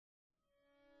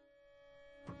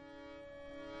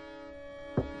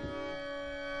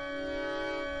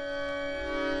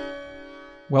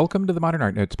Welcome to the Modern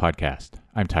Art Notes podcast.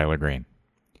 I'm Tyler Green.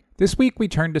 This week we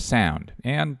turn to sound,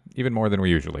 and even more than we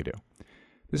usually do.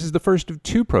 This is the first of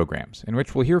two programs in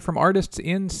which we'll hear from artists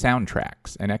in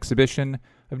Soundtracks, an exhibition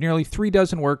of nearly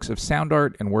 36 works of sound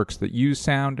art and works that use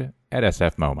sound at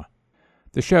SFMOMA.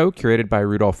 The show, curated by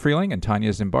Rudolph Freeling and Tanya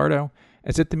Zimbardo,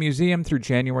 is at the museum through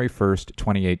January 1st,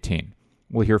 2018.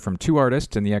 We'll hear from two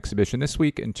artists in the exhibition this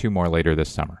week and two more later this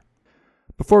summer.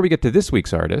 Before we get to this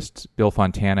week's artists, Bill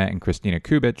Fontana and Christina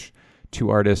Kubisch,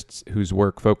 two artists whose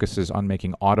work focuses on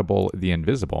making audible the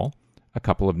invisible, a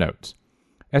couple of notes.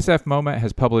 SFMOMA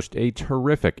has published a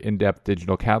terrific in-depth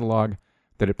digital catalog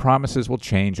that it promises will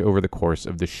change over the course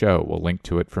of the show. We'll link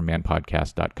to it from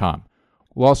manpodcast.com.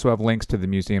 We'll also have links to the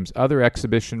museum's other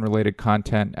exhibition-related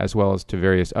content, as well as to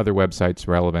various other websites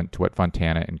relevant to what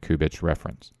Fontana and Kubisch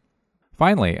reference.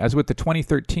 Finally, as with the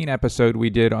 2013 episode we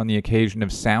did on the occasion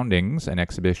of Soundings, an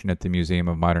exhibition at the Museum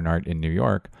of Modern Art in New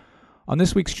York, on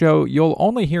this week's show, you'll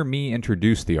only hear me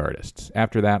introduce the artists.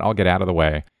 After that, I'll get out of the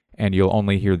way, and you'll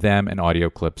only hear them and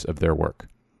audio clips of their work.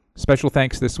 Special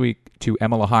thanks this week to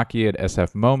Emma Lahaki at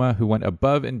SFMOMA, who went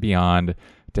above and beyond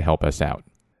to help us out.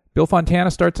 Bill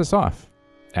Fontana starts us off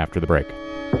after the break.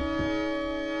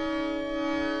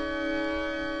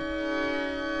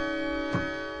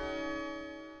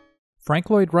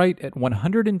 Frank Lloyd Wright at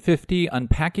 150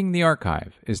 Unpacking the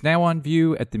Archive is now on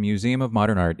view at the Museum of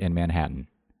Modern Art in Manhattan.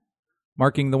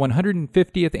 Marking the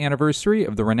 150th anniversary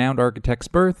of the renowned architect's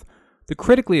birth, the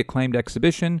critically acclaimed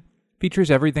exhibition features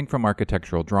everything from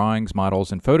architectural drawings,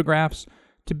 models, and photographs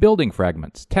to building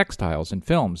fragments, textiles, and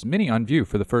films, many on view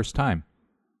for the first time.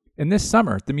 And this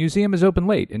summer, the museum is open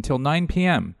late until 9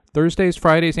 p.m., Thursdays,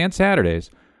 Fridays, and Saturdays,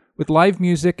 with live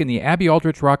music in the Abby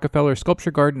Aldrich Rockefeller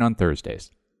Sculpture Garden on Thursdays.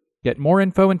 Get more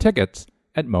info and tickets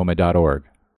at MoMA.org.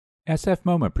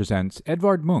 SFMOMA presents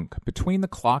Edvard Munch, Between the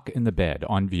Clock and the Bed,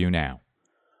 on view now.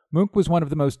 Munch was one of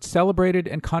the most celebrated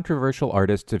and controversial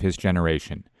artists of his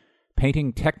generation,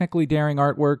 painting technically daring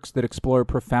artworks that explore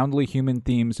profoundly human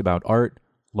themes about art,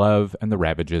 love, and the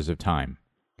ravages of time.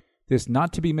 This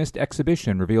not-to-be-missed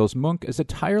exhibition reveals Munch as a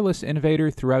tireless innovator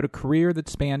throughout a career that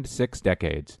spanned 6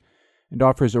 decades, and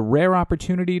offers a rare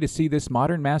opportunity to see this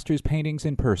modern master's paintings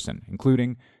in person,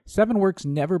 including 7 works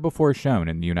never before shown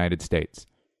in the United States.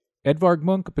 Edvard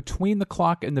Munch, Between the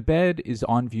Clock and the Bed, is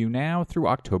on view now through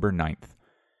October 9th.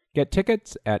 Get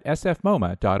tickets at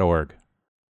sfmoma.org.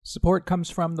 Support comes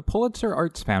from the Pulitzer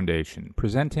Arts Foundation,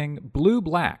 presenting Blue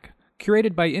Black,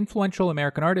 curated by influential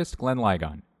American artist Glenn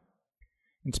Ligon.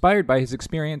 Inspired by his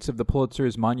experience of the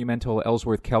Pulitzer's monumental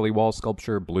Ellsworth Kelly wall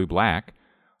sculpture Blue Black,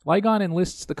 Ligon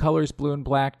enlists the colors blue and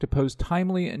black to pose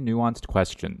timely and nuanced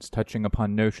questions, touching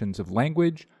upon notions of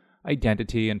language,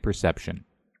 identity, and perception.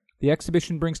 The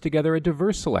exhibition brings together a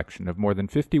diverse selection of more than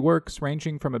 50 works,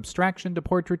 ranging from abstraction to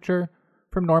portraiture,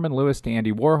 from Norman Lewis to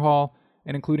Andy Warhol,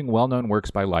 and including well-known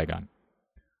works by Ligon.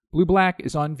 Blue Black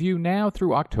is on view now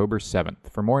through October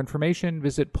 7th. For more information,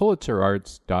 visit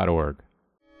pulitzerarts.org.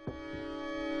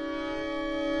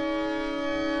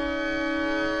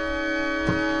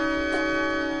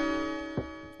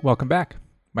 Welcome back.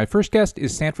 My first guest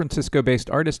is San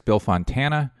Francisco-based artist Bill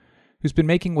Fontana, who's been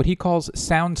making what he calls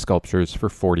sound sculptures for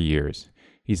 40 years.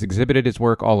 He's exhibited his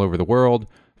work all over the world,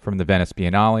 from the Venice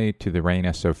Biennale to the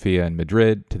Reina Sofia in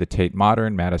Madrid to the Tate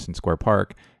Modern, Madison Square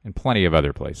Park, and plenty of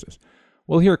other places.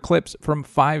 We'll hear clips from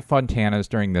 5 Fontanas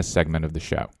during this segment of the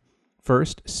show.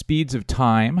 First, Speeds of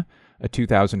Time, a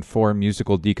 2004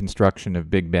 musical deconstruction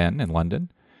of Big Ben in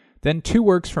London. Then 2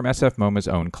 works from SFMOMA's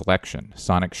own collection,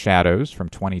 Sonic Shadows from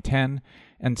 2010,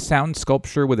 and Sound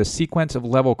Sculpture with a Sequence of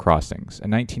Level Crossings, a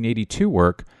 1982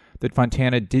 work that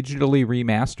Fontana digitally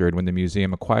remastered when the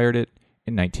museum acquired it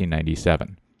in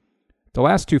 1997. The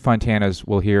last 2 Fontanas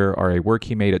we'll hear are a work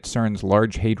he made at CERN's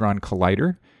Large Hadron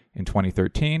Collider in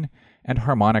 2013, and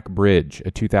Harmonic Bridge,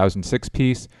 a 2006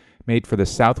 piece made for the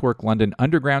Southwark London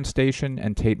Underground Station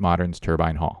and Tate Modern's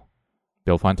Turbine Hall.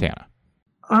 Bill Fontana.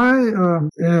 I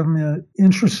am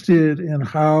interested in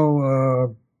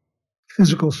how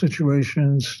physical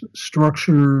situations,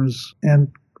 structures, and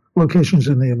locations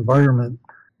in the environment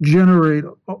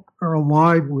are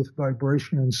alive with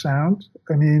vibration and sound.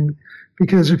 I mean,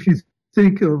 because if you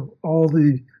think of all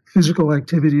the physical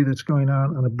activity that's going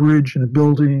on a bridge, in a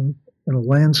building, in a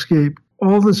landscape,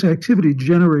 all this activity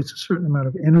generates a certain amount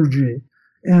of energy.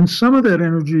 And some of that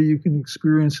energy you can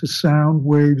experience as sound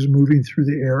waves moving through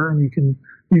the air, and you can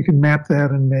map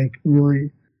that and make really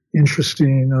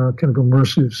interesting kind of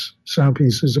immersive sound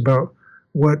pieces about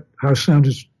how sound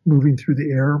is moving through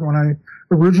the air. When I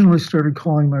originally started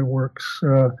calling my works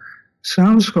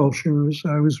sound sculptures,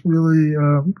 I was really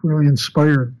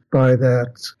inspired by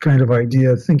that kind of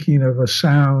idea, thinking of a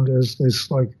sound as this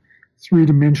like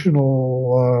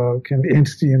three-dimensional kind of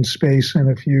entity in space. And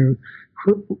if you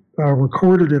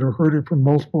recorded it or heard it from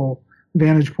multiple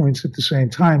vantage points at the same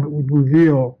time, it would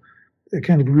reveal a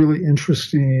kind of really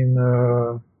interesting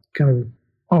kind of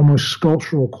almost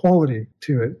sculptural quality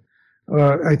to it.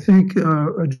 I think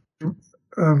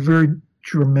a very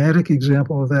dramatic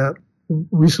example of that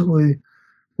recently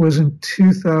was in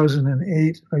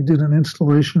 2008. I did an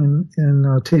installation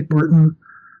in Tate Britain,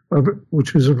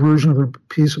 which was a version of a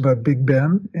piece about Big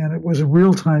Ben, and it was a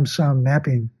real-time sound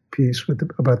mapping piece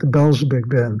about the bells of Big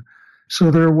Ben. So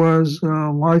there was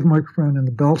a live microphone in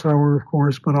the bell tower, of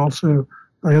course, but also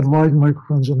I had live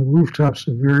microphones on the rooftops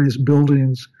of various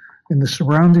buildings in the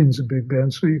surroundings of Big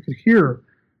Ben, so you could hear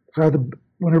how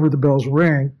whenever the bells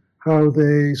rang, how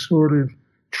they sort of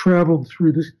traveled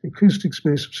through the acoustic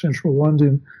space of central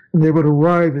London, and they would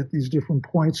arrive at these different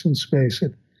points in space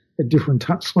at different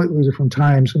slightly different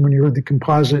times. And when you heard the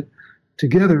composite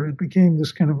together, it became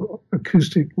this kind of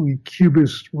acoustically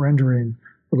cubist rendering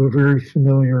of a very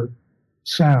familiar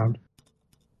sound.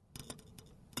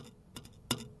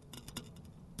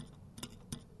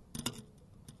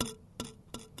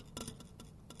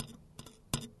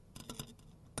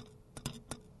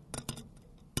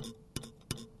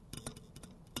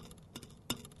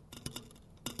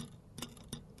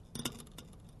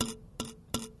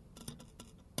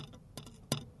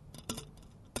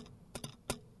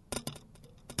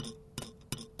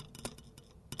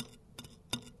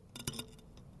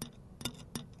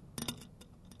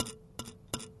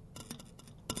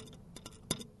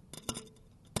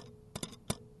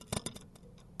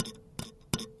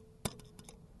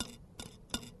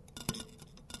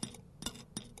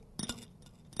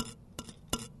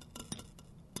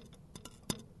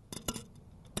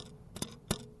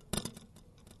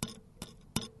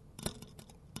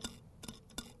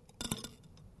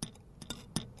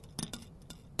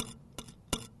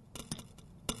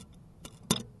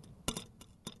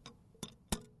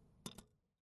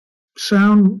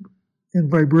 Sound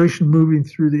and vibration moving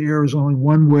through the air is only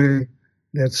one way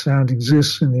that sound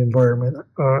exists in the environment.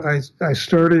 I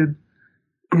started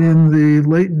in the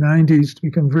late 90s to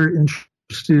become very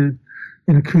interested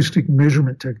in acoustic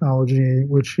measurement technology,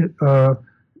 which and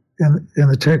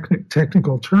the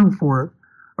technical term for it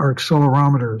are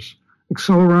accelerometers.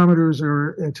 Accelerometers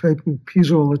are a type of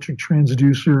piezoelectric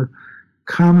transducer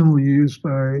commonly used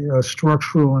by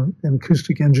structural and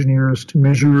acoustic engineers to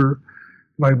measure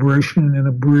vibration in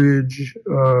a bridge,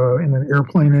 in an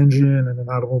airplane engine, in an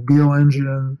automobile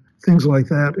engine, things like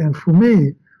that. And for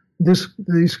me, these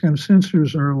kind of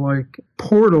sensors are like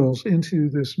portals into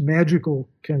this magical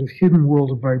kind of hidden world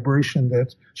of vibration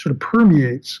that sort of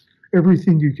permeates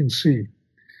everything you can see.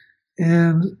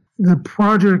 And the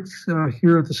project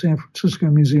here at the San Francisco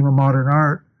Museum of Modern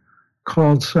Art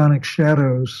called Sonic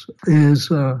Shadows is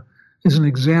an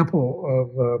example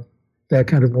of that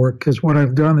kind of work, because what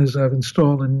I've done is I've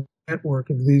installed a network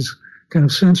of these kind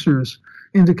of sensors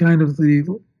into kind of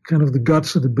the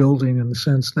guts of the building, in the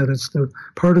sense that it's the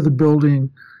part of the building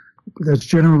that's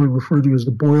generally referred to as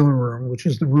the boiler room, which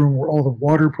is the room where all the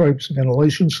water pipes,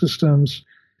 ventilation systems,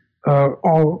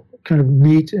 all kind of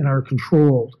meet and are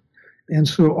controlled. And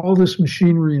so all this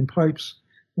machinery and pipes,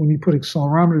 when you put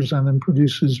accelerometers on them,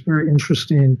 produces very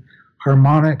interesting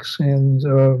harmonics and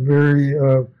very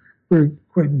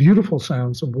quite beautiful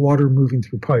sounds of water moving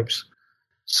through pipes.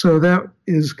 So that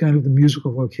is kind of the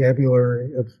musical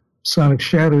vocabulary of Sonic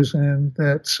Shadows, and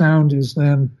that sound is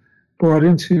then brought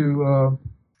into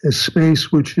a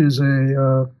space which is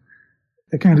a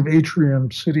kind of atrium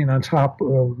sitting on top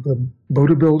of the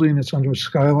Boda building. It's under a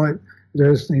skylight. It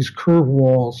has these curved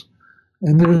walls,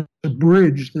 and there's a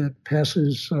bridge that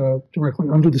passes directly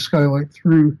under the skylight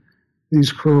through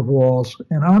these curved walls.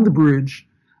 And on the bridge,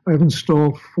 I've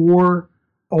installed 4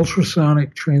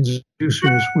 ultrasonic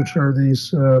transducers, which are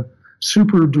these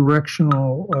super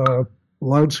directional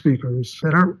loudspeakers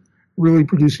that aren't really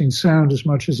producing sound as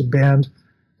much as a band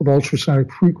of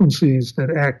ultrasonic frequencies that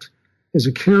act as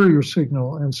a carrier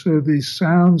signal. And so these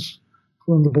sounds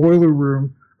from the boiler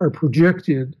room are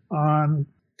projected on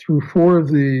through 4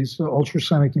 of these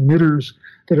ultrasonic emitters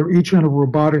that are each on a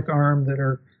robotic arm that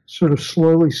are sort of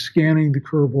slowly scanning the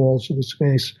curved walls of the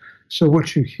space. So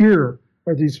what you hear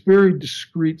are these very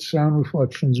discrete sound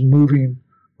reflections moving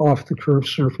off the curved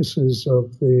surfaces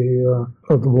of the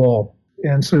wall.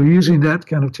 And so using that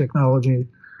kind of technology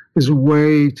is a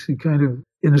way to kind of,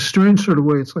 in a strange sort of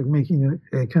way, it's like making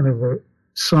a kind of a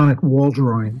sonic wall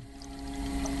drawing.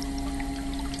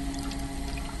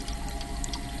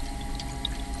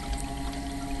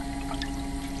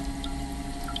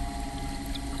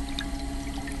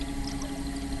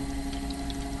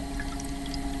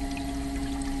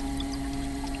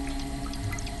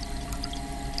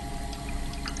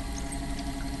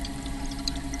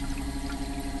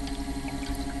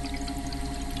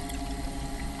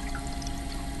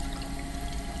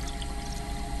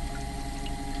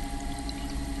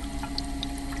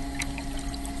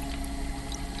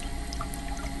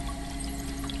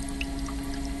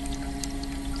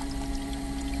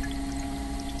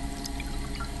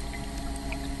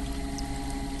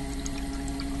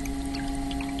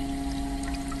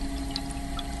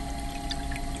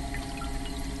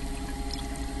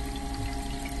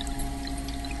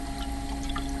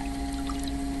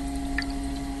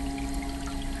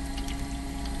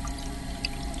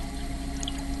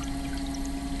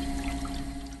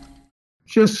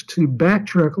 just to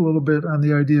backtrack a little bit on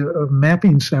the idea of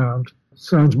mapping sounds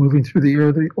moving through the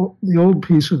air, the old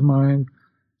piece of mine,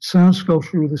 sound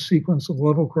sculpture with a sequence of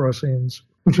level crossings,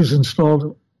 which is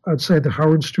installed outside the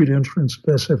Howard Street entrance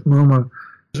of SFMOMA,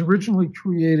 was originally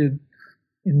created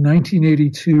in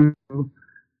 1982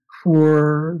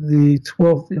 for the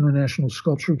 12th International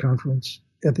Sculpture Conference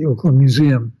at the Oakland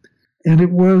Museum. And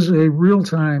it was a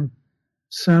real-time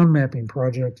sound mapping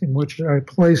project in which I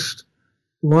placed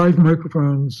live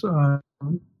microphones on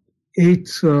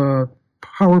 8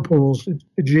 power poles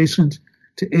adjacent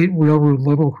to 8 railroad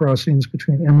level crossings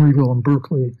between Emeryville and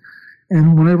Berkeley.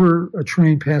 And whenever a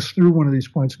train passed through one of these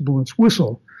points, it blew its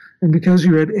whistle. And because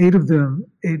you had 8 of them,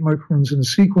 8 microphones in a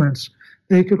sequence,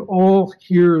 they could all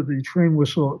hear the train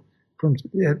whistle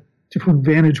at different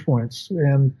vantage points.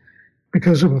 And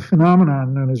because of a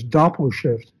phenomenon known as Doppler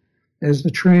shift, as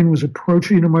the train was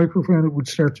approaching a microphone, it would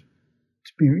start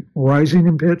to be rising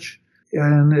in pitch.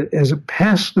 And as it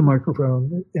passed the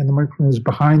microphone, and the microphone is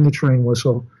behind the train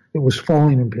whistle, it was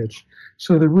falling in pitch.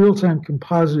 So the real-time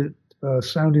composite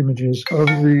sound images of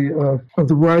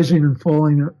the rising and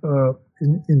falling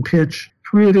in pitch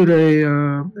created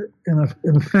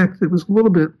an effect that was a little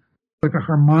bit like a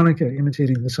harmonica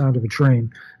imitating the sound of a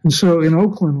train. And so in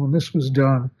Oakland, when this was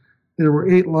done, there were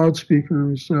 8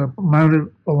 loudspeakers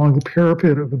mounted along the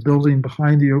parapet of the building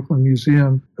behind the Oakland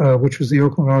Museum, which was the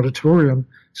Oakland Auditorium,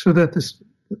 so that the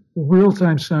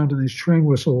real-time sound of these train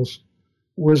whistles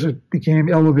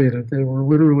became elevated. It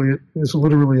was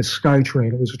literally a sky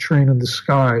train. It was a train in the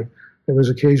sky that was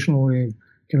occasionally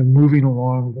kind of moving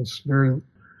along this very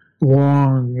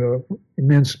long,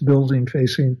 immense building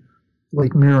facing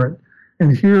Lake Merritt.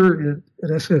 And here at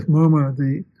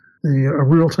SFMOMA, a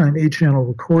real-time 8-channel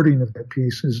recording of that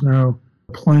piece is now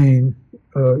playing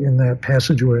in that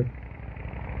passageway.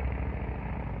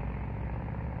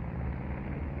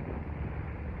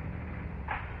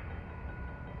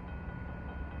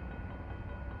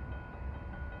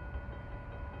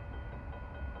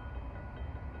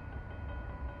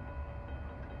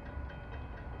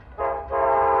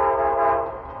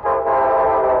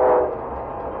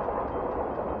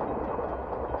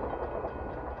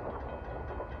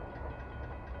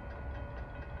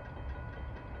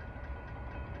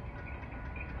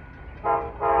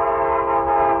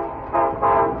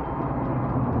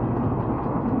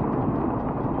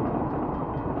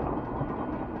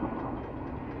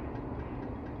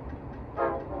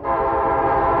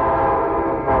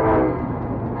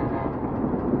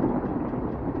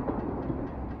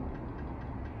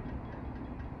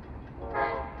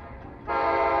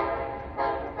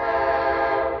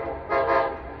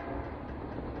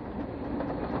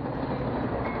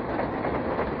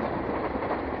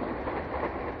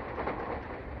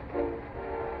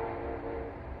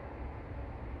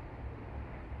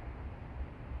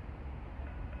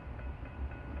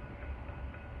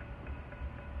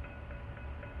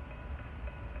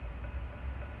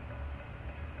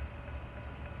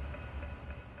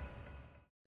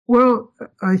 Well,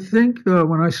 I think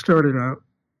when I started out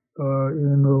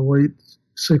in the late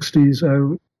 60s,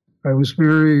 I was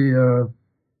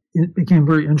became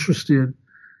very interested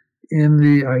in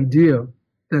the idea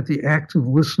that the act of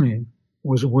listening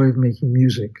was a way of making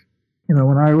music. You know,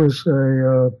 when I was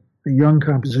a young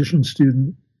composition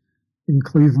student in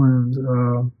Cleveland,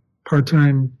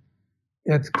 part-time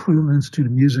at the Cleveland Institute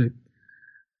of Music,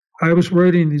 I was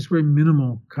writing these very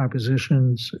minimal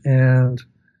compositions, and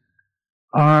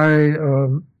I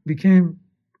became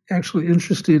actually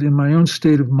interested in my own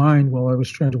state of mind while I was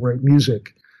trying to write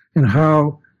music, and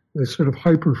how the sort of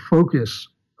hyper-focus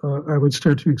I would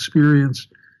start to experience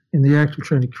in the act of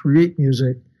trying to create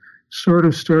music sort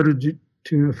of started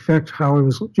to affect how I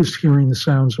was just hearing the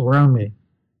sounds around me.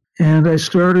 And I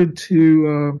started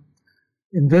to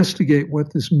investigate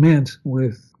what this meant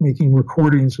with making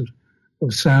recordings of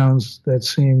sounds that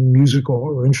seem musical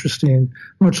or interesting,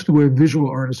 much the way visual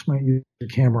artists might use a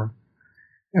camera.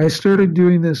 I started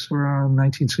doing this around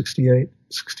 1968.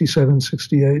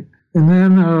 And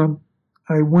then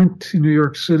I went to New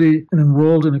York City and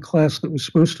enrolled in a class that was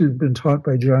supposed to have been taught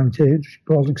by John Cage,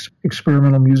 called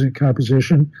Experimental Music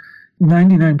Composition.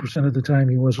 99% of the time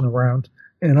he wasn't around,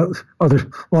 and a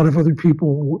lot of other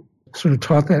people sort of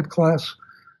taught that class.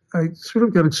 I sort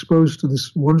of got exposed to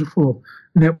this wonderful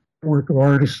network of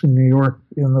artists in New York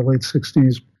in the late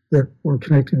 60s that were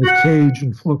connected with Cage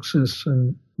and Fluxus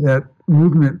and that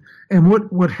movement. And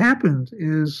what happened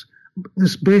is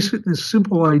this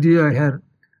simple idea I had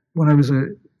when I was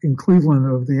in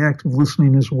Cleveland of the act of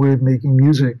listening as a way of making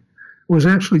music was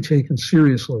actually taken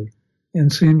seriously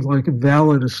and seemed like a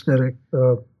valid aesthetic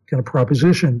kind of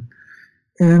proposition.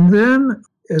 And then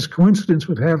as coincidence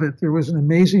would have it, there was an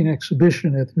amazing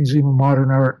exhibition at the Museum of Modern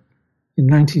Art in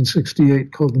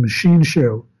 1968 called The Machine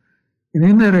Show. And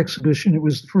in that exhibition, it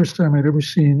was the first time I'd ever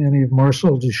seen any of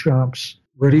Marcel Duchamp's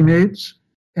ready-mades.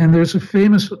 And there's a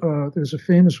famous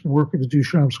work of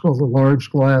Duchamp's called The Large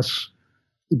Glass,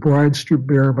 The Bride Stripped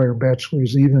Bare by Her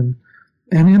Bachelor's Even.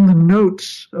 And in the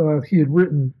notes, he had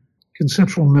written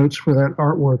conceptual notes for that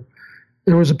artwork.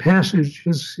 There was a passage,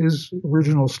 his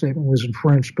original statement was in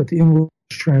French, but the English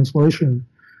translation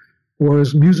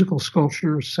was musical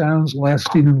sculpture, sounds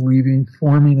lasting and leaving,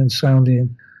 forming and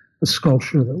sounding, a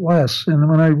sculpture that lasts. And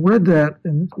when I read that,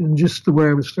 and just the way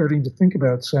I was starting to think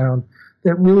about sound,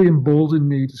 that really emboldened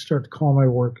me to start to call my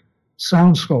work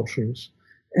sound sculptures.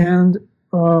 And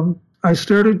I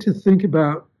started to think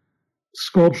about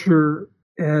sculpture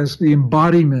as the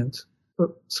embodiment,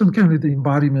 some kind of the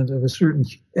embodiment of a certain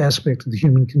aspect of the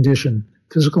human condition,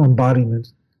 physical embodiment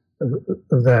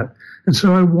of that. And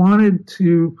so I wanted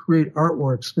to create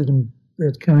artworks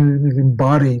that kind of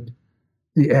embodied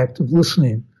the act of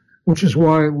listening, which is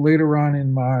why later on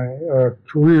in my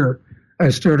career, I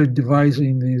started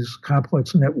devising these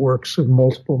complex networks of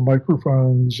multiple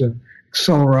microphones and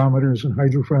accelerometers and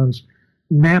hydrophones,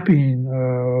 mapping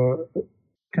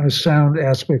kind of sound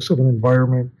aspects of an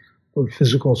environment or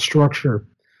physical structure.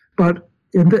 But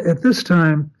at this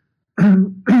time,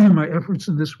 my efforts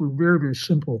in this were very, very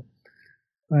simple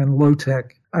and low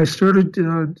tech. I started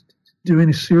doing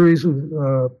a series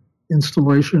of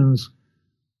installations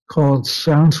called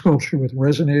Sound Sculpture with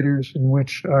Resonators, in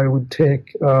which I would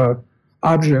take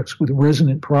objects with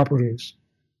resonant properties,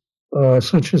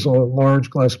 such as a large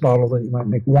glass bottle that you might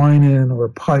make wine in, or a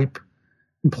pipe,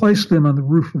 and place them on the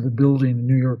roof of a building in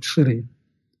New York City,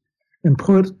 and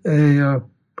put a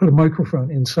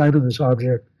microphone inside of this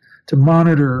object to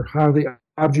monitor how the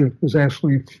object was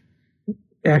actually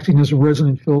acting as a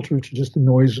resonant filter to just the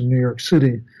noise in New York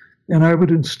City. And I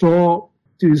would install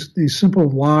these simple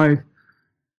live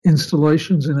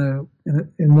installations in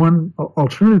one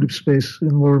alternative space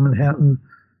in Lower Manhattan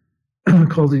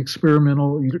called the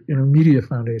Experimental Intermedia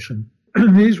Foundation.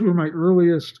 These were my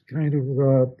earliest kind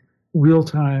of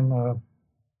real-time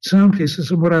sound pieces,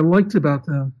 and what I liked about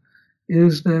them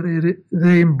is that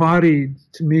they embodied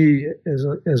to me as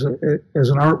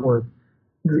an artwork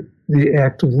the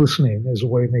act of listening as a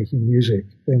way of making music,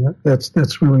 and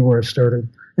that's really where I started,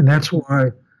 and that's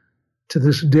why to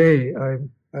this day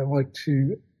I like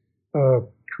to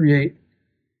create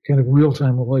kind of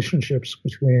real-time relationships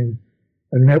between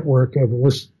a network of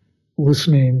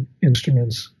listening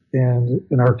instruments and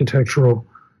an architectural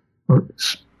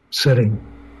setting.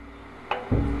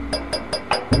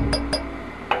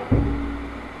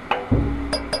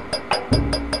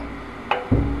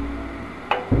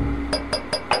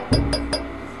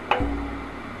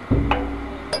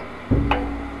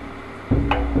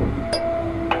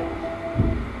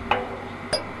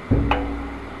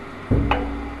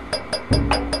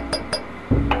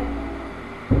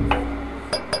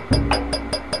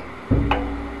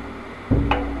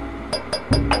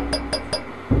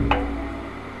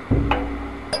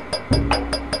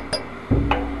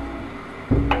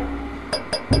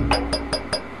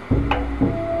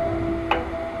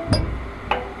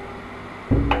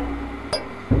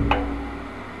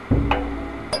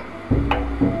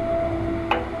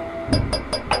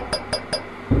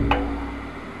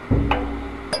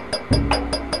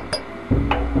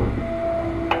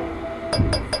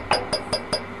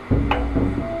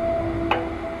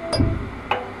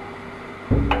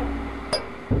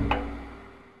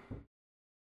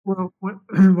 Well,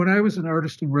 when I was an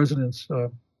artist in residence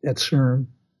at CERN,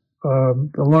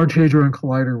 the Large Hadron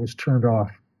Collider was turned off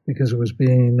because it was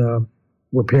being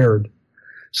repaired.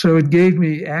 So it gave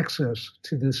me access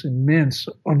to this immense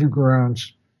underground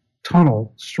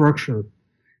tunnel structure.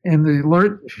 And the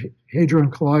Large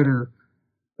Hadron Collider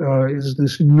is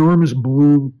this enormous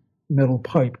blue metal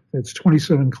pipe that's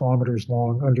 27 kilometers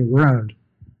long underground.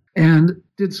 And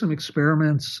did some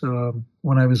experiments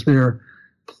when I was there,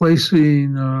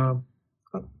 placing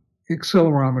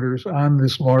accelerometers on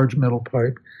this large metal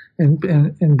pipe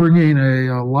and bringing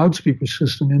a loudspeaker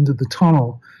system into the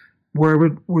tunnel where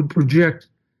it would project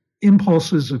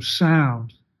impulses of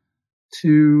sound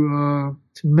to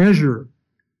measure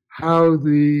how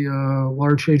the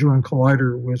Large Hadron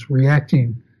Collider was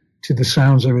reacting to the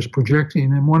sounds I was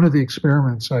projecting. And one of the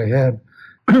experiments I had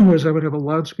was I would have a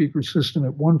loudspeaker system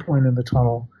at one point in the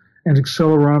tunnel and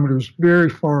accelerometers very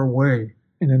far away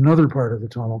in another part of the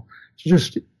tunnel,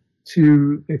 just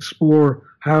to explore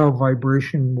how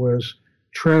vibration was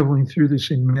traveling through this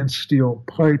immense steel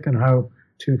pipe and how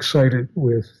to excite it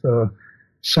with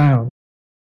sound.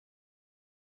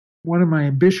 One of my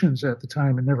ambitions at the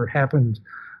time, it never happened,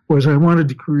 was I wanted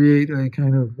to create a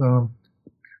kind of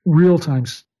real-time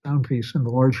sound piece in the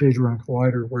Large Hadron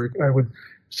Collider where I would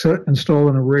install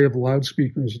an array of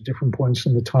loudspeakers at different points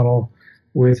in the tunnel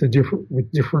with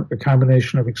a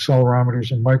combination of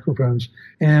accelerometers and microphones.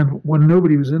 And when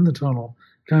nobody was in the tunnel,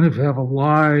 kind of have a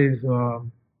live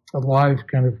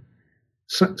kind of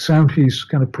sound piece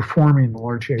kind of performing the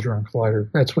Large Hadron Collider.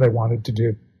 That's what I wanted to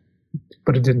do,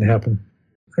 but it didn't happen.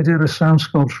 I did a sound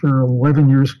sculpture 11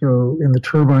 years ago in the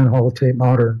Turbine Hall of Tate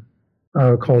Modern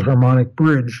called Harmonic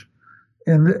Bridge.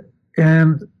 And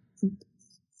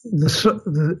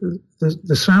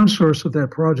the sound source of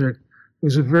that project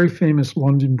was a very famous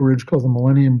London bridge called the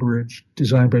Millennium Bridge,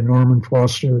 designed by Norman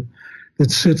Foster, that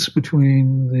sits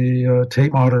between the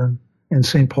Tate Modern and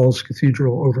St. Paul's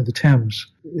Cathedral over the Thames.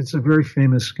 It's a very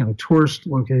famous kind of tourist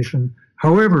location.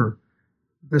 However,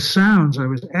 the sounds I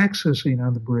was accessing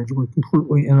on the bridge were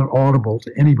completely inaudible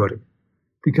to anybody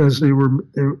because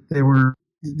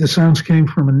the sounds came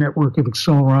from a network of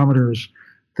accelerometers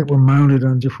that were mounted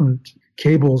on different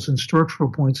cables and structural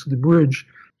points of the bridge.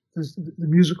 The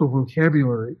musical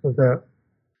vocabulary of that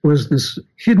was this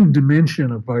hidden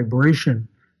dimension of vibration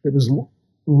that was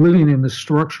living in the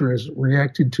structure as it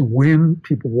reacted to wind,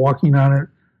 people walking on it,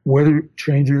 weather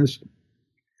changes.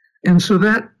 And so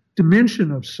that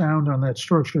dimension of sound on that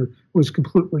structure was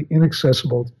completely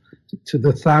inaccessible to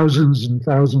the thousands and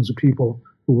thousands of people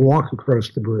who walk across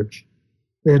the bridge.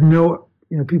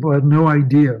 People had no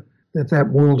idea that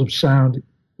world of sound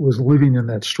was living in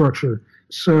that structure.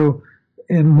 So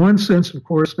in one sense, of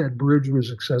course, that bridge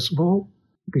was accessible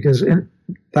because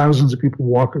thousands of people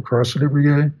walk across it every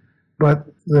day. But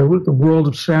the world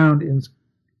of sound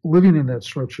living in that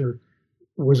structure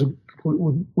would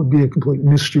be a complete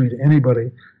mystery to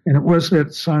anybody. And it was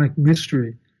that sonic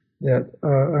mystery that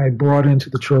I brought into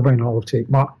the Turbine Hall of Tate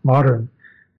Modern.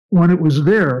 When it was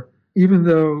there, even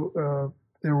though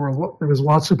there was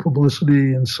lots of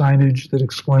publicity and signage that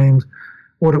explained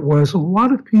what it was, a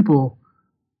lot of people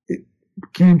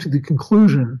came to the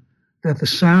conclusion that the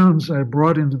sounds I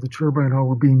brought into the Turbine Hall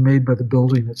were being made by the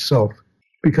building itself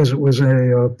because it was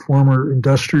a former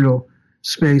industrial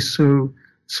space. So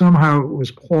somehow it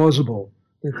was plausible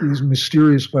that these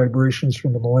mysterious vibrations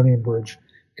from the Millennium Bridge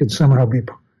could somehow be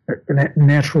a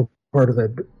natural part of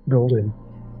that building.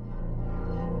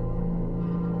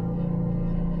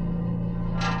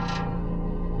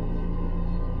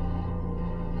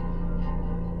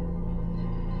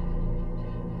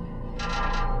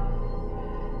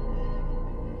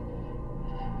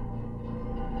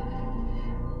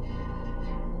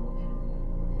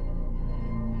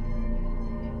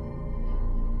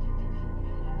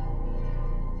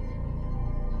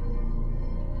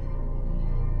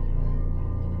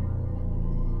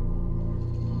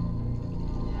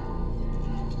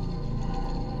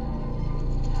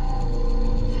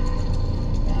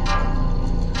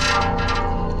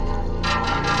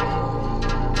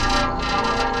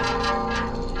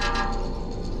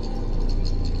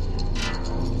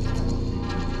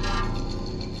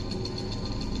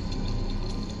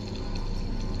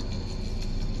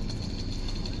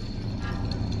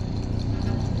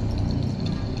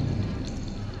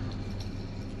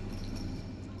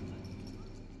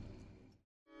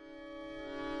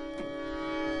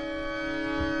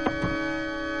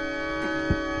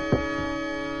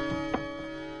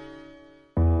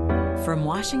 From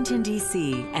Washington,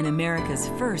 D.C. and America's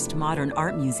first modern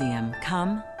art museum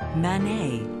come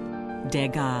Manet,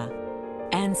 Degas,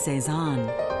 and Cézanne,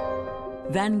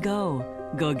 Van Gogh,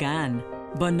 Gauguin,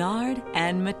 Bonnard,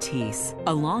 and Matisse,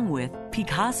 along with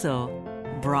Picasso,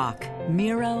 Braque,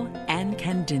 Miro, and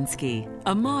Kandinsky.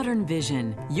 A modern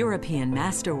vision, European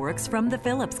masterworks from the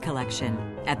Phillips Collection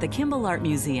at the Kimball Art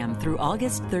Museum through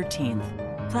August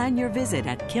 13th. Plan your visit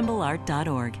at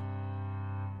kimballart.org.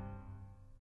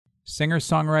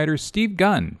 Singer-songwriter Steve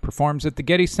Gunn performs at the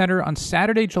Getty Center on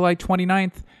Saturday, July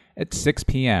 29th at 6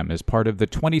 p.m. as part of the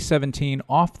 2017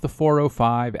 Off the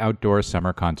 405 Outdoor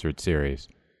Summer Concert Series.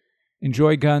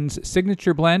 Enjoy Gunn's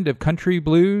signature blend of country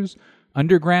blues,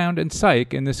 underground, and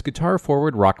psych in this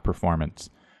guitar-forward rock performance.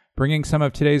 Bringing some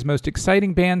of today's most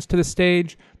exciting bands to the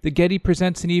stage, the Getty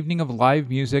presents an evening of live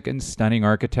music and stunning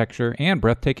architecture and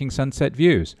breathtaking sunset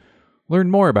views.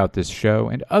 Learn more about this show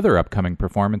and other upcoming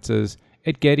performances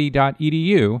at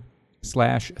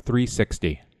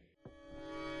getty.edu/360.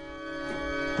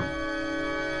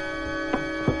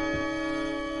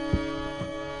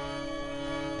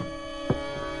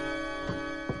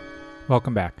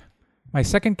 Welcome back. My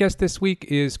second guest this week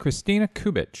is Christina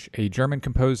Kubisch, a German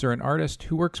composer and artist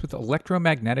who works with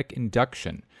electromagnetic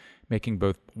induction, making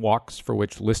both walks for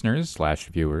which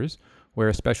listeners/viewers wear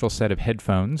a special set of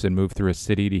headphones and move through a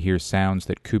city to hear sounds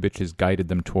that Kubisch has guided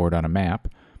them toward on a map,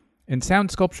 and sound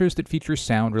sculptures that feature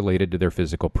sound related to their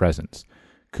physical presence.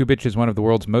 Kubisch is one of the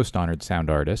world's most honored sound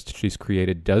artists. She's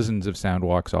created dozens of sound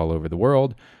walks all over the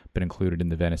world, been included in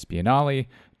the Venice Biennale,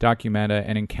 Documenta,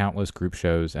 and in countless group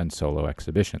shows and solo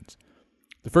exhibitions.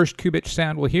 The first Kubisch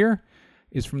sound we'll hear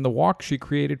is from the walk she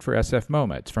created for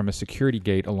SFMOMA. It's from a security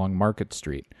gate along Market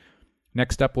Street.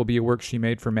 Next up will be a work she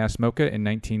made for MASMOCA in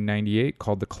 1998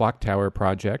 called the Clock Tower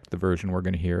Project. The version we're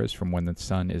going to hear is from when the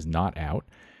sun is not out.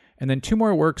 And then two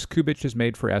more works Kubisch has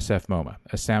made for SFMOMA,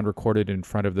 a sound recorded in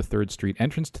front of the 3rd Street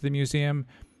entrance to the museum,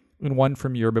 and one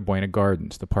from Yerba Buena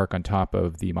Gardens, the park on top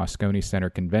of the Moscone Center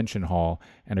Convention Hall,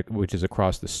 which is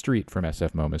across the street from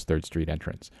SFMOMA's 3rd Street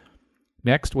entrance.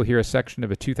 Next, we'll hear a section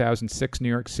of a 2006 New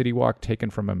York City walk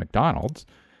taken from a McDonald's.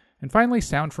 And finally,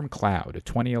 sound from Cloud, a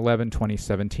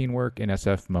 2011-2017 work in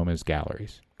SFMOMA's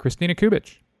galleries. Christina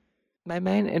Kubisch. My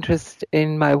main interest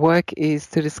in my work is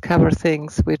to discover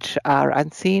things which are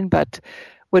unseen, but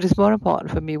what is more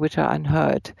important for me, which are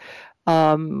unheard.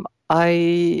 I'm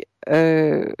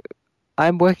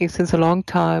working since a long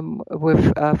time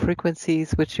with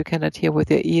frequencies which you cannot hear with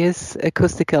your ears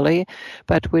acoustically,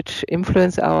 but which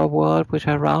influence our world, which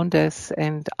are around us,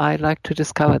 and I like to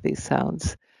discover these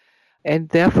sounds. And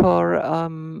therefore,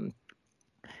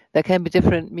 there can be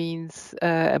different means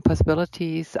and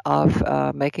possibilities of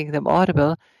making them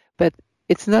audible, but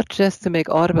it's not just to make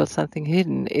audible something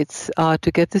hidden. It's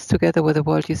to get this together with the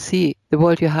world you see, the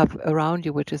world you have around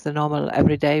you, which is the normal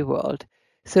everyday world.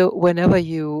 So whenever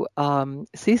you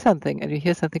see something and you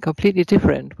hear something completely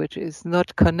different, which is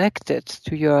not connected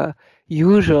to your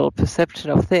usual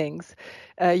perception of things,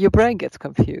 your brain gets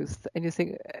confused and you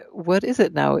think, what is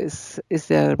it now? Is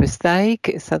there a mistake?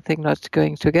 Is something not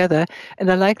going together?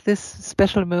 And I like this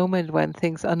special moment when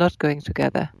things are not going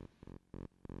together.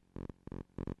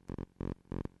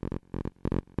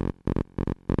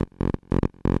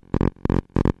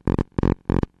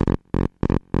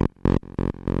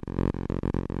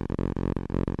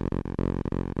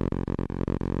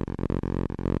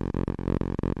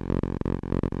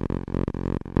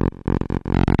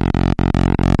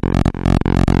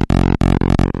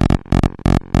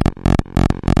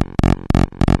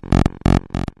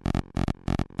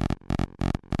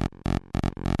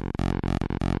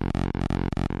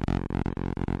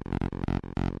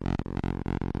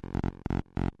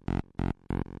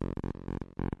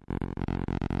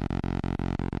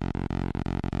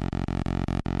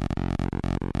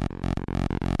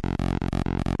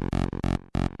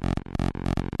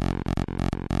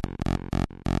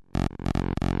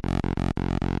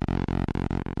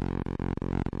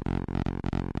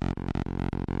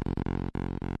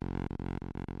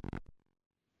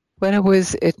 When I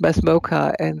was at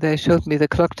MASMOCA and they showed me the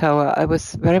clock tower, I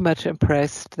was very much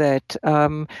impressed that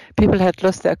people had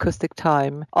lost their acoustic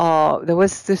time. There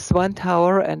was this one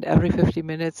tower and every 50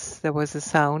 minutes there was a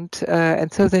sound.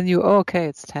 And so they knew, okay,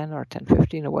 it's 10 or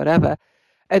 10:15 or whatever.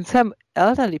 And some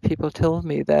elderly people told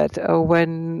me that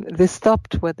when this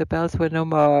stopped, when the bells were no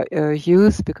more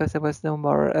used because there was no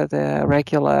more the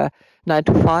regular 9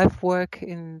 to 5 work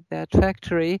in that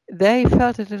factory, they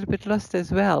felt a little bit lost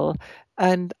as well.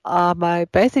 And my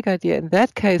basic idea in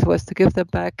that case was to give them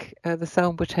back the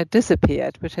sound which had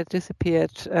disappeared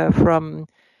from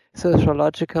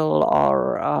sociological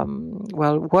or,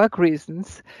 work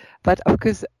reasons. But of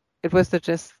course, it was not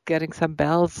just getting some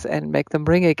bells and make them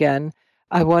ring again.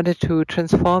 I wanted to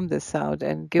transform this sound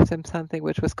and give them something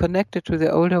which was connected to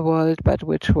the older world, but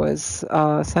which was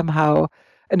somehow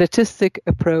an artistic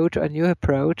approach, a new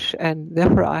approach. And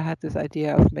therefore, I had this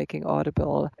idea of making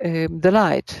audible the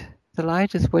light. The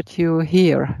light is what you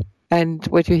hear. And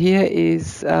what you hear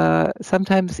is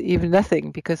sometimes even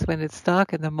nothing, because when it's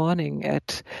dark in the morning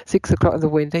at 6 o'clock in the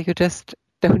winter, you just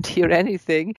don't hear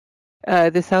anything.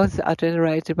 The sounds are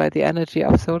generated by the energy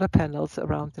of solar panels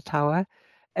around the tower.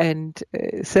 And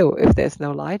so if there's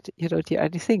no light, you don't hear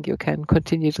anything. You can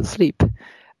continue to sleep.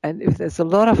 And if there's a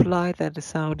lot of light, then the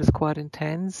sound is quite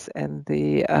intense and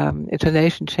the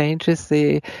intonation changes.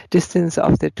 The distance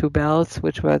of the two bells,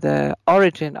 which were the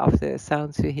origin of the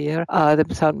sounds you hear, the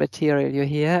sound material you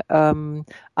hear,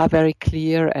 are very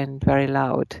clear and very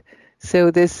loud.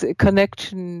 So this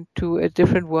connection to a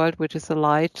different world, which is the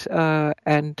light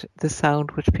and the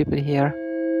sound which people hear.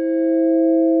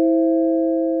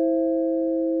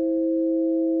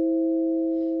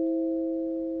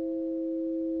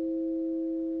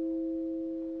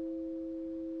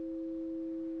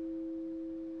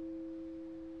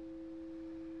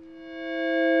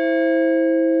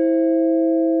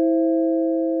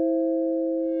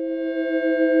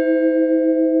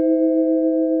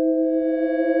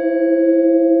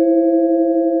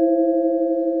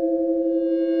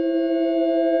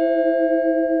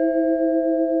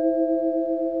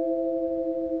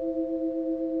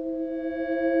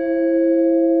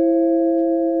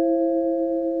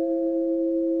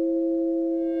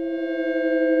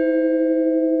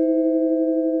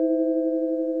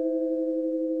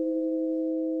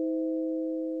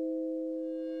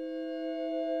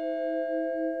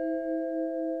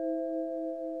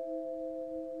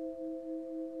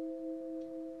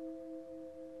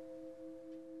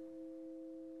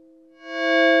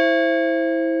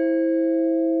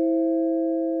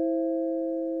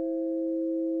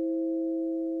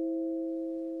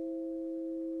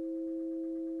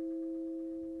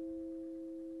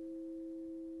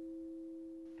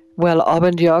 Well,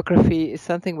 urban geography is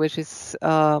something which is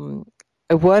a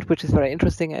word which is very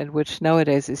interesting and which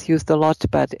nowadays is used a lot.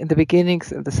 But in the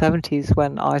beginnings, in the 70s,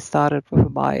 when I started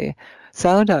with my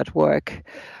sound art work,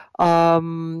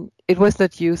 it was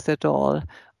not used at all.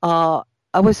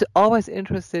 I was always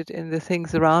interested in the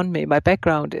things around me. My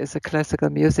background is a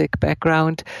classical music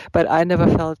background, but I never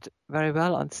felt very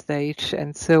well on stage.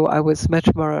 And so I was much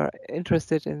more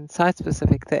interested in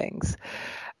site-specific things.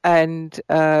 And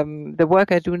the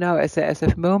work I do now as a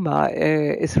SFMOMA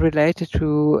is related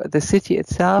to the city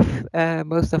itself,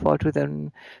 most of all to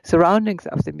the surroundings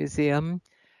of the museum.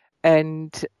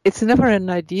 And it's never an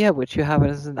idea which you have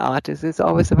as an artist. It's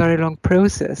always a very long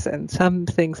process, and some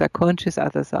things are conscious,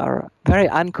 others are very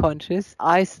unconscious.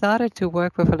 I started to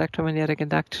work with electromagnetic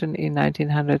induction in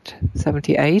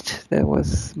 1978. That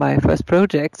was my first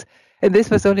project. And this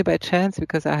was only by chance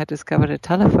because I had discovered a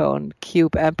telephone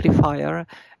cube amplifier,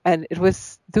 and it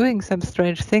was doing some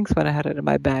strange things when I had it in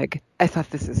my bag. I thought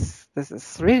this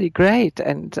is really great,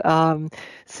 and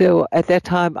so at that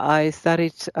time I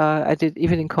studied. I did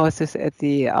evening courses at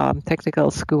the technical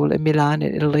school in Milan,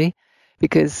 in Italy,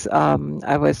 because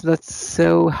I was not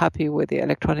so happy with the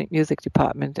electronic music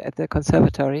department at the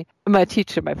conservatory. My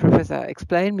teacher, my professor,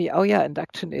 explained me, oh yeah,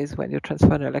 induction is when you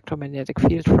transfer an electromagnetic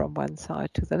field from one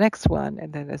side to the next one,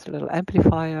 and then there's a little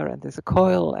amplifier and there's a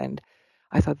coil, and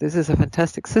I thought this is a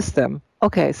fantastic system.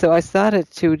 Okay, so I started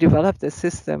to develop this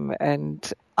system, and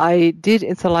I did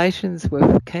installations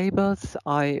with cables.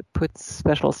 I put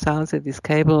special sounds in these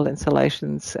cable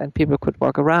installations, and people could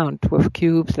walk around with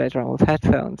cubes, later on with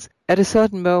headphones. At a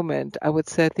certain moment, I would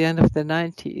say at the end of the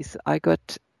 90s, I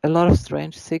got a lot of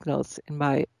strange signals in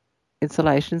my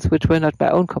installations, which were not my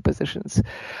own compositions.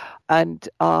 And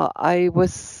I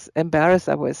was embarrassed.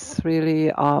 I was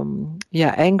really,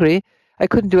 angry. I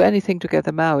couldn't do anything to get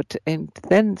them out. And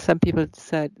then some people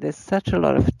said there's such a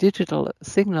lot of digital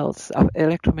signals of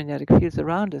electromagnetic fields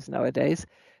around us nowadays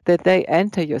that they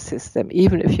enter your system.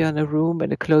 Even if you're in a room,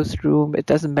 in a closed room, it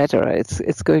doesn't matter.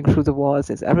 It's going through the walls,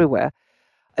 it's everywhere.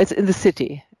 It's in the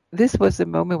city. This was the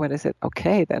moment when I said,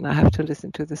 okay, then I have to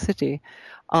listen to the city.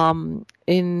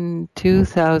 In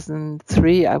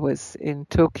 2003, I was in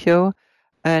Tokyo,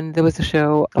 and there was a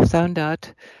show of sound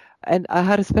art. And I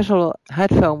had a special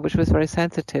headphone which was very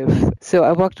sensitive. So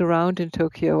I walked around in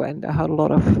Tokyo and I heard a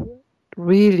lot of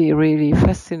really, really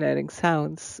fascinating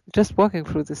sounds just walking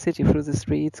through the city, through the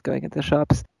streets, going in the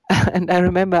shops. And I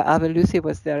remember Alvin Lucy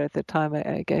was there at the time.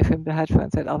 I gave him the headphones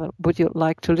and said, Alvin, would you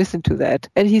like to listen to that?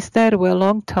 And he stayed away a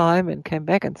long time and came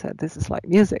back and said, this is like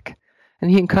music.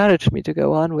 And he encouraged me to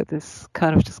go on with this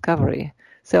kind of discovery.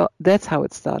 So that's how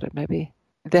it started, maybe.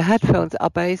 The headphones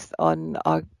are based on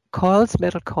coils,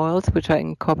 metal coils, which are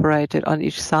incorporated on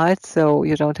each side. So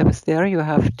you don't have a stereo. You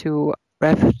have two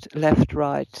left,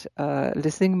 right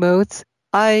listening modes.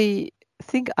 I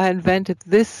think I invented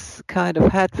this kind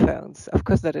of headphones. Of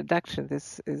course, not induction.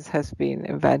 This has been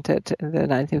invented in the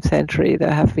 19th century.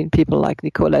 There have been people like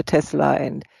Nikola Tesla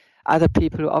and other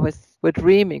people who always were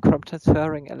dreaming from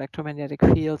transferring electromagnetic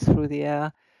fields through the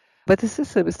air. But the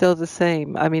system is still the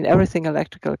same. I mean, everything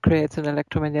electrical creates an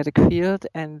electromagnetic field,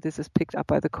 and this is picked up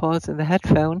by the coils in the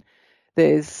headphone.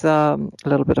 There is a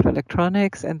little bit of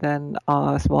electronics, and then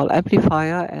a small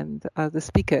amplifier and the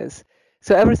speakers.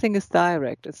 So everything is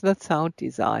direct. It's not sound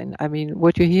design. I mean,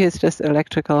 what you hear is just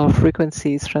electrical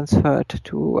frequencies transferred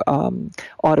to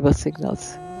audible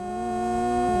signals.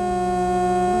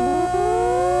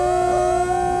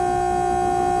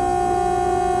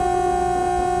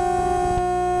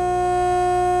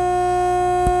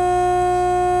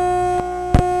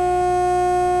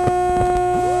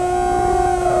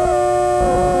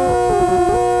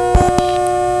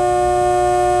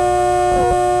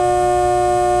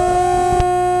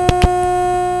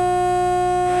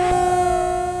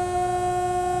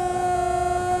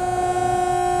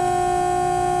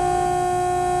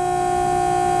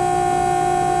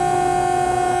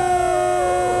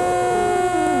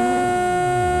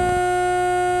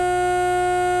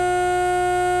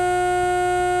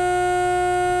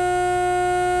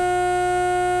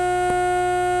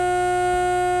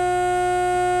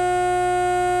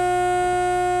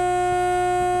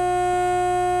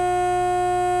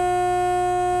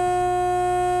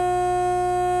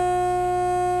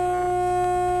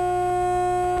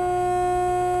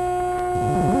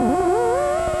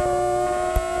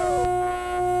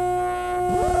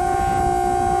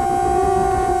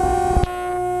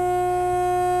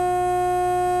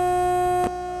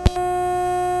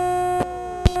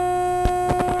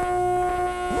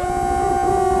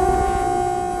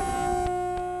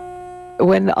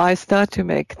 when I start to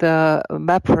make the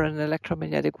map for an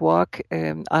electromagnetic walk,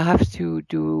 I have to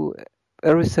do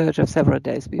a research of several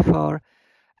days before.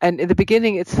 And in the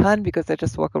beginning, it's fun because I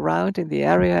just walk around in the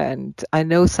area, and I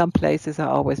know some places are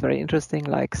always very interesting,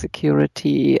 like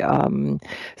security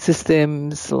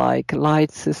systems, like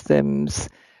light systems.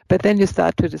 But then you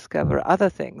start to discover other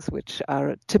things which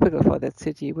are typical for that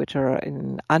city, which are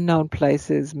in unknown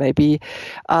places. Maybe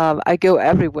I go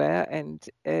everywhere, and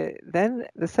then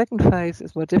the second phase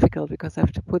is more difficult because I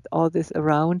have to put all this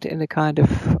around in a kind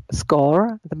of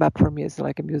score. The map for me is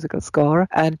like a musical score,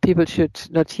 and people should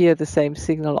not hear the same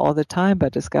signal all the time,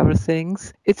 but discover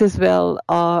things. It's as well,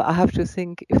 I have to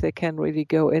think if they can really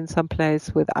go in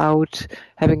someplace without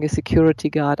having a security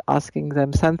guard asking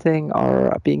them something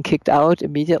or being kicked out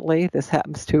immediately. This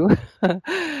happens too.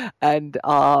 And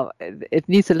it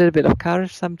needs a little bit of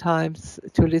courage sometimes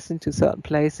to listen to certain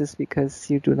places because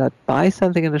you do not buy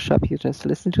something in the shop, you just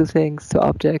listen to things, to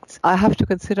objects. I have to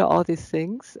consider all these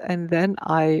things, and then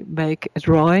I make a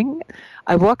drawing.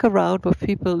 I walk around with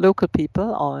people, local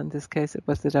people, or in this case it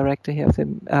was the director here of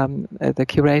the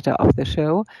curator of the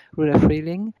show, Rudolf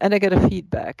Frieling, and I get a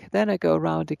feedback. Then I go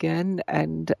around again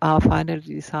and finally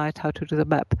decide how to do the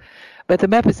map. But the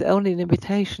map is only an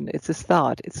invitation. It's a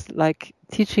start. It's like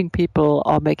teaching people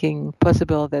or making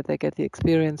possible that they get the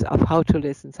experience of how to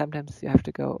listen. Sometimes you have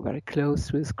to go very close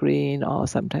to the screen, or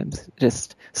sometimes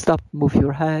just stop, move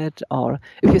your head. Or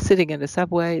if you're sitting in the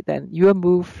subway, then you're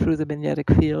moved through the magnetic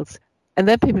fields. And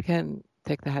then people can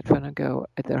take the headphone and go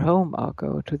at their home, or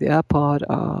go to the airport,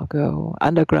 or go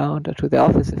underground, or to the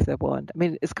office if they want. I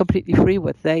mean, it's completely free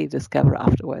what they discover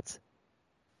afterwards.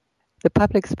 The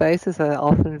public spaces I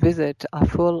often visit are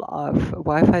full of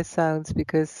Wi-Fi sounds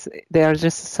because they are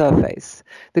just a surface.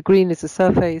 The green is a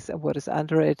surface, and what is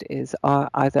under it is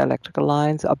either electrical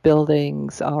lines or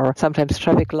buildings or sometimes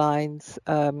traffic lines.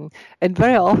 And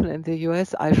very often in the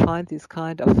US, I find these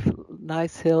kind of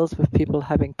nice hills with people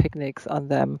having picnics on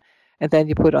them. And then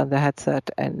you put on the headset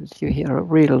and you hear a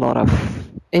real lot of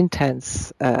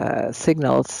intense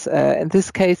signals. In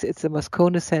this case, it's the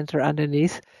Moscone Center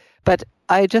underneath. But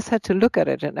I just had to look at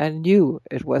it, and I knew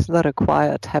it was not a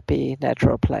quiet, happy,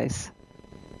 natural place.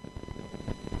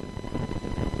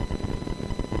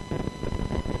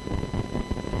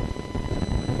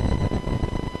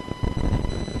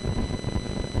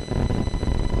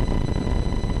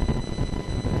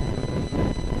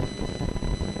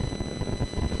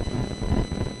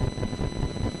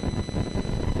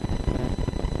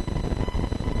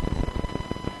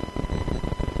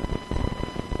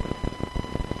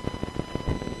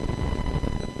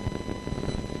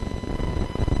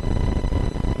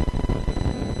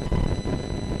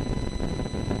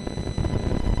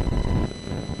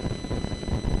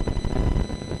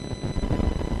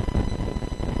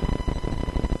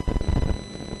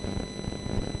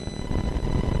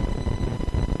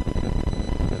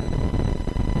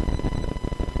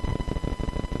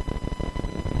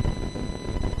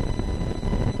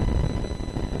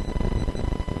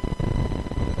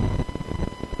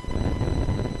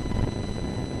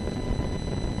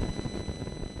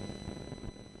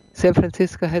 San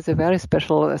Francisco has a very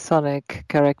special sonic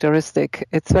characteristic.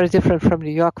 It's very different from New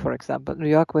York, for example. New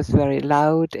York was very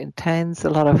loud, intense,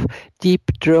 a lot of deep,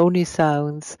 drony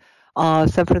sounds.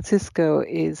 San Francisco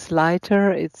is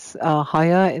lighter, it's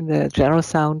higher in the general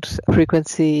sound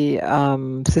frequency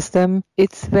system.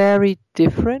 It's very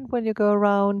different when you go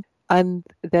around. And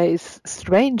there is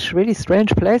really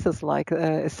strange places like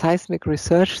a seismic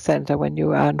research center. When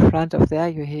you are in front of there,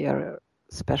 you hear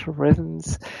special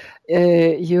rhythms.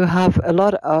 You have a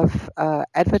lot of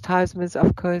advertisements,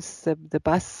 of course, the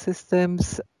bus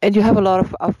systems, and you have a lot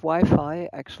of Wi-Fi,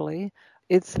 actually.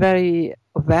 It's very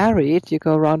varied. You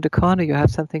go around the corner, you have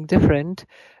something different,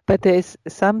 but there's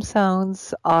some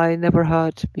sounds I never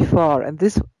heard before, and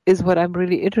this is what I'm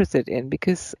really interested in,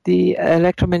 because the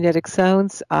electromagnetic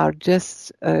sounds are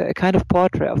just a kind of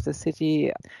portrait of the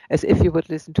city, as if you would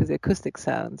listen to the acoustic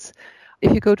sounds.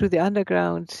 If you go to the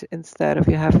underground instead of,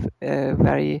 you have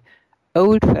very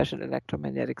old-fashioned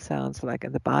electromagnetic sounds, like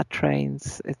in the BART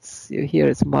trains. You hear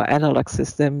it's more analog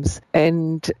systems.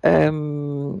 And the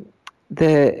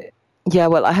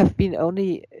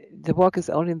walk is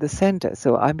only in the center.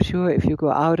 So I'm sure if you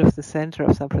go out of the center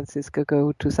of San Francisco,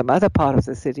 go to some other part of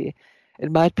the city,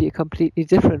 it might be a completely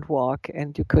different walk,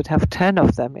 and you could have 10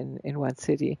 of them in one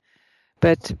city.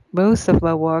 But most of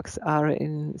my walks are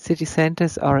in city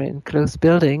centers or in close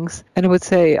buildings. And I would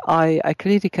say I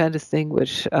clearly can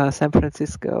distinguish San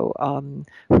Francisco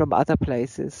from other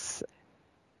places.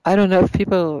 I don't know if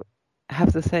people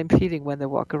have the same feeling when they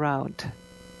walk around.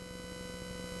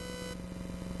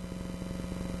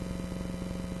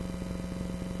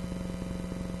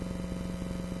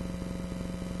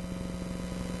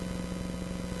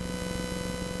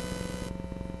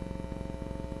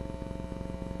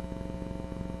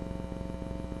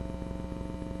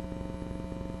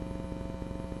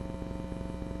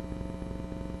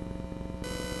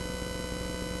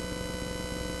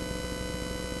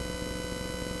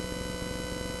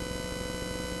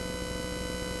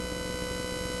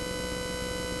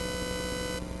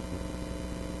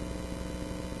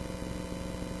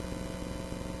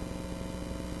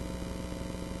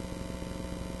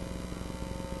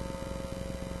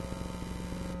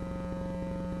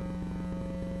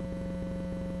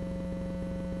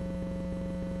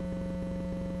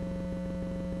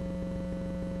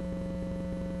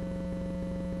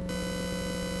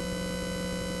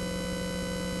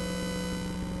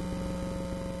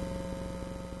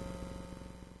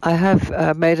 I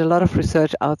have made a lot of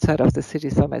research outside of the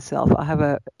cities for myself. I have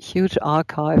a huge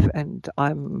archive and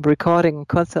I'm recording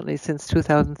constantly since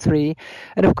 2003.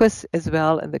 And of course, as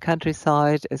well in the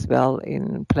countryside, as well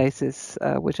in places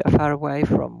which are far away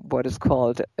from what is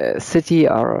called a city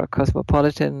or a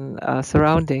cosmopolitan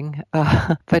surrounding.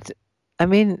 But I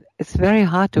mean, it's very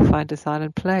hard to find a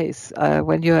silent place.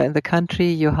 When you're in the country,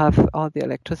 you have all the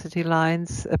electricity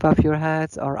lines above your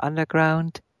heads or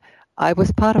underground. I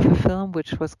was part of a film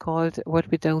which was called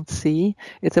What We Don't See.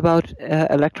 It's about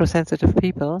electrosensitive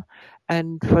people.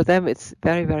 And for them, it's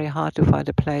very, very hard to find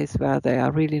a place where they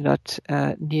are really not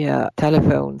near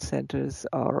telephone centers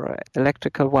or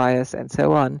electrical wires and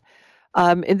so on.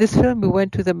 In this film, we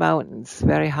went to the mountains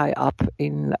very high up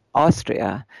in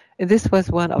Austria. And this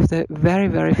was one of the very,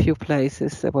 very few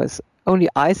places there was only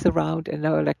ice around and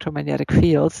no electromagnetic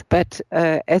fields. But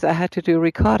as I had to do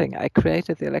recording, I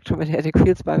created the electromagnetic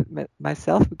fields by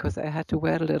myself because I had to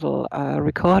wear a little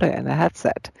recorder and a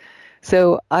headset.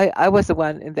 So I was the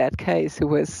one in that case who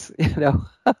was,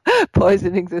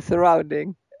 poisoning the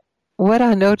surrounding. What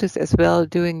I noticed as well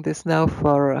doing this now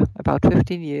for about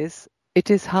 15 years, it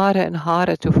is harder and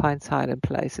harder to find silent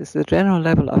places. The general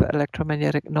level of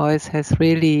electromagnetic noise has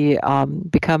really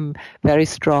become very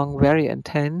strong, very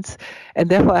intense, and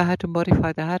therefore I had to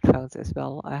modify the headphones as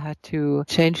well. I had to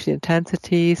change the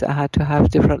intensities. I had to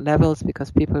have different levels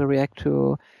because people react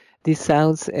to these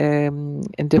sounds in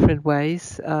different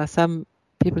ways. Some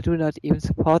people do not even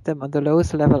support them on the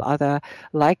lowest level. Other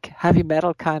like heavy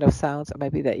metal kind of sounds, or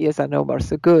maybe their ears are no more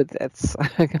so good. That's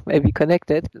maybe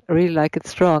connected. Really like it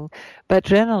strong. But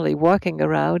generally, walking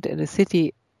around in a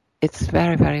city, it's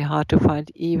very, very hard to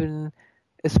find even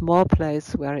a small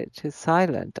place where it is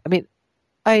silent. I mean,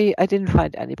 I didn't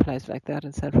find any place like that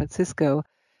in San Francisco.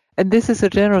 And this is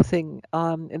a general thing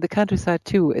in the countryside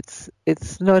too.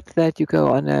 It's not that you go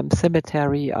on a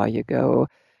cemetery or you go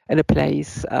in a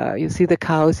place, you see the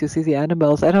cows, you see the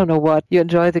animals, I don't know what, you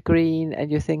enjoy the green and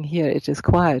you think, here, it is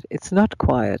quiet. It's not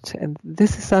quiet. And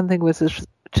this is something which is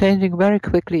changing very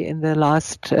quickly in the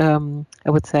last, I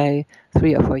would say,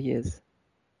 3 or 4 years.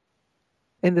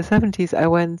 In the 70s, I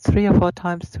went 3 or 4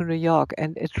 times to New York,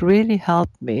 and it really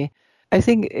helped me. I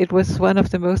think it was one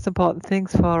of the most important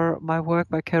things for my work,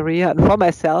 my career, and for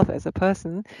myself as a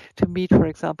person to meet, for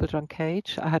example, John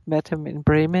Cage. I had met him in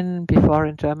Bremen before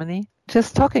in Germany.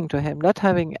 Just talking to him, not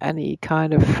having any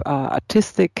kind of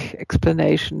artistic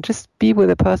explanation, just be with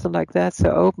a person like that, so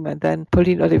open. And then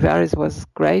Pauline Oliveris was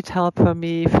great help for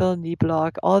me, Phil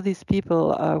Nieblock, all these people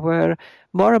were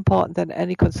more important than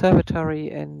any conservatory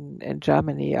in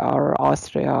Germany or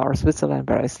Austria or Switzerland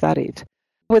where I studied.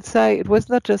 I would say it was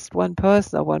not just one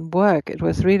person or one work. It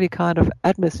was really kind of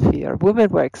atmosphere. Women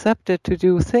were accepted to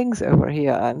do things over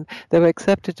here, and they were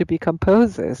accepted to be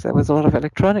composers. There was a lot of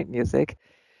electronic music.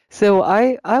 So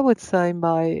I would say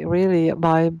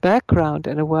my background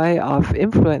in a way of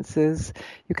influences,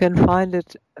 you can find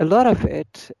a lot of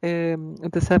it in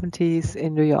the 70s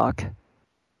in New York.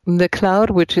 The cloud,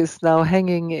 which is now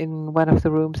hanging in one of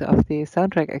the rooms of the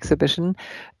soundtrack exhibition,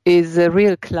 is a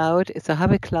real cloud. It's a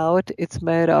heavy cloud. It's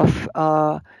made of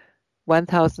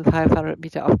 1,500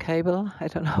 meter of cable. I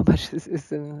don't know how much this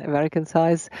is in American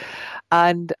size.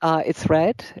 And it's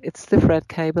red. It's stiff red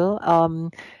cable.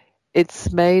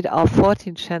 It's made of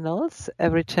 14 channels.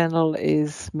 Every channel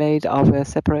is made of a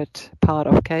separate part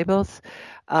of cables.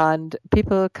 And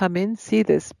people come in, see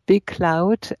this big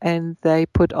cloud, and they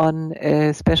put on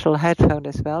a special headphone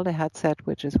as well, a headset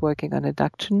which is working on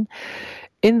induction.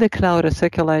 In the cloud are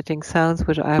circulating sounds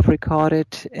which I have recorded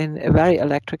in very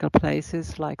electrical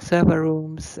places like server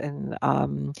rooms and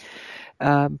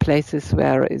places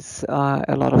where is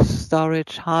a lot of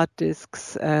storage, hard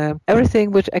disks,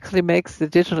 everything which actually makes the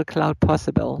digital cloud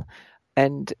possible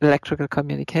and electrical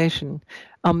communication.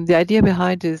 The idea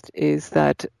behind it is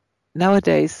that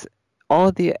nowadays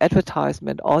all the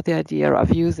advertisement, all the idea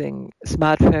of using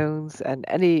smartphones and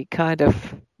any kind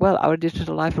of, our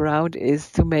digital life around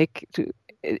is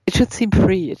it should seem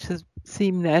free, it should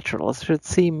seem natural, it should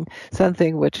seem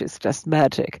something which is just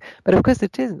magic. But of course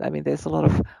it isn't. I mean, there's a lot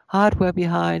of hardware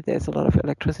behind, there's a lot of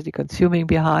electricity consuming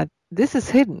behind. This is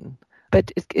hidden,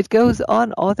 but it goes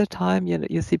on all the time.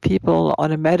 You see people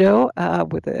on a meadow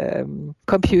with a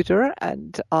computer,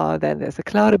 and then there's a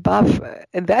cloud above,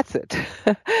 and that's it.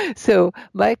 So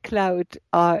my cloud,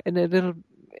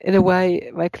 in a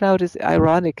way, my cloud is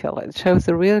ironical. It shows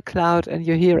a real cloud, and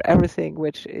you hear everything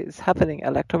which is happening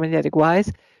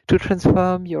electromagnetic-wise to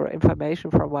transform your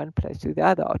information from one place to the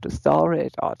other, or to store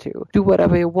it, or to do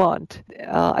whatever you want.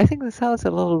 I think the sounds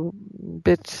a little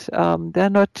bit, they're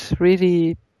not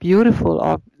really beautiful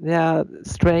or they're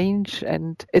strange.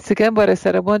 And it's again what I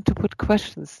said, I want to put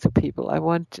questions to people. I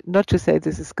want not to say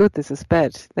this is good, this is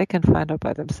bad. They can find out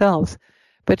by themselves.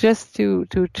 But just to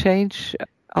change,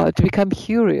 to become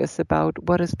curious about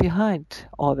what is behind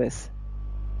all this.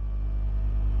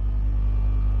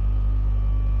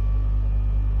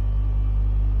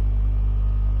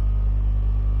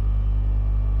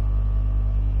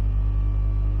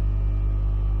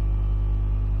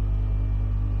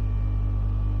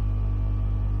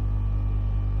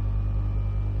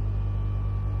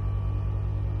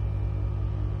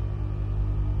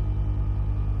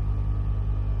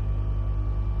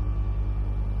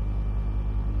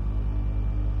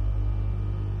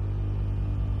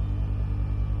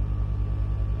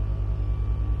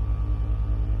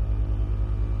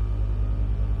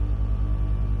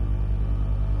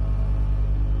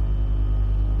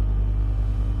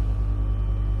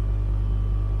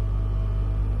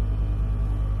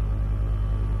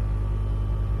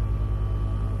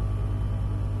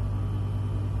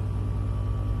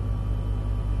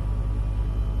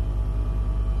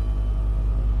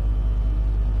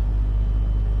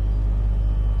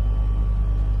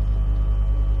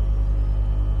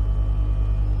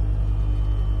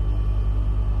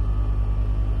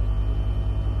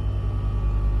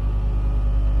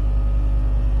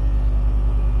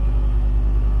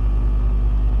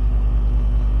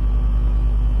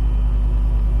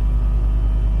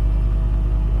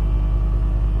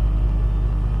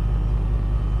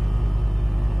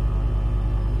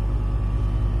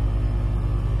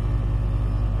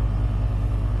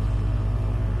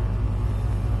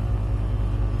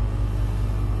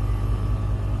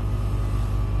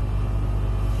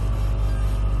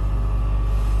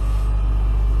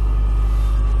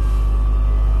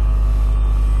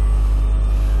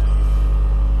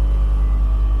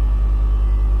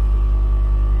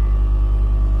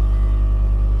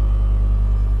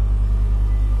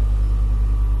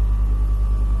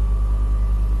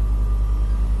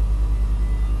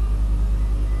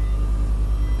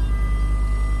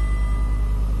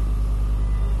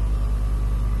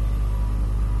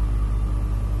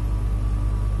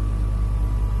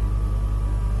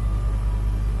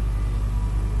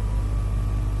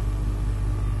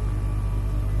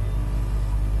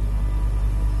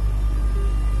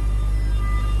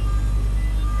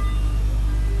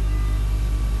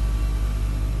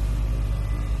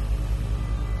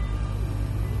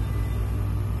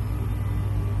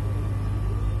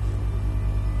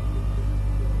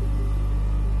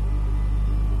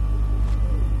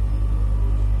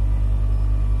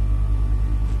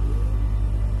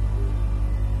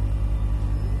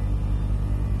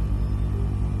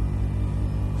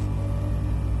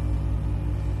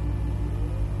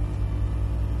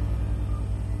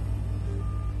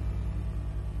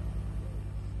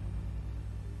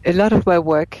 A lot of my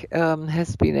work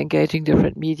has been engaging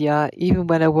different media. Even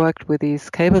when I worked with these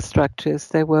cable structures,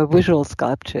 they were visual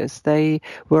sculptures. They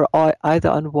were either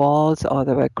on walls or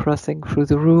they were crossing through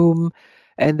the room.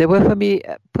 And they were, for me,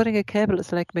 putting a cable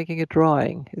is like making a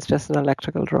drawing. It's just an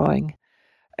electrical drawing.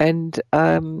 And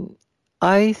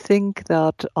I think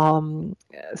that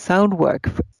sound work,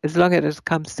 as long as it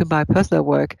comes to my personal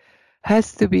work,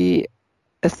 has to be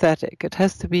aesthetic. It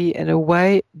has to be, in a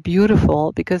way,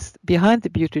 beautiful, because behind the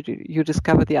beauty you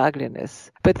discover the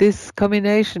ugliness. But this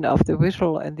combination of the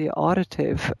visual and the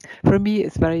auditive, for me,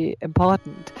 is very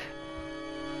important.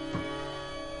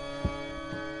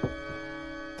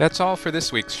 That's all for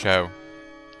this week's show.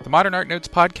 The Modern Art Notes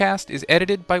podcast is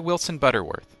edited by Wilson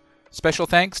Butterworth. Special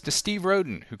thanks to Steve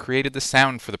Roden, who created the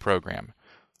sound for the program.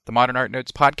 The Modern Art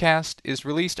Notes podcast is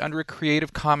released under a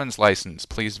Creative Commons license.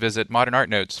 Please visit Modern Art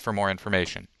Notes for more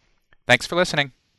information. Thanks for listening.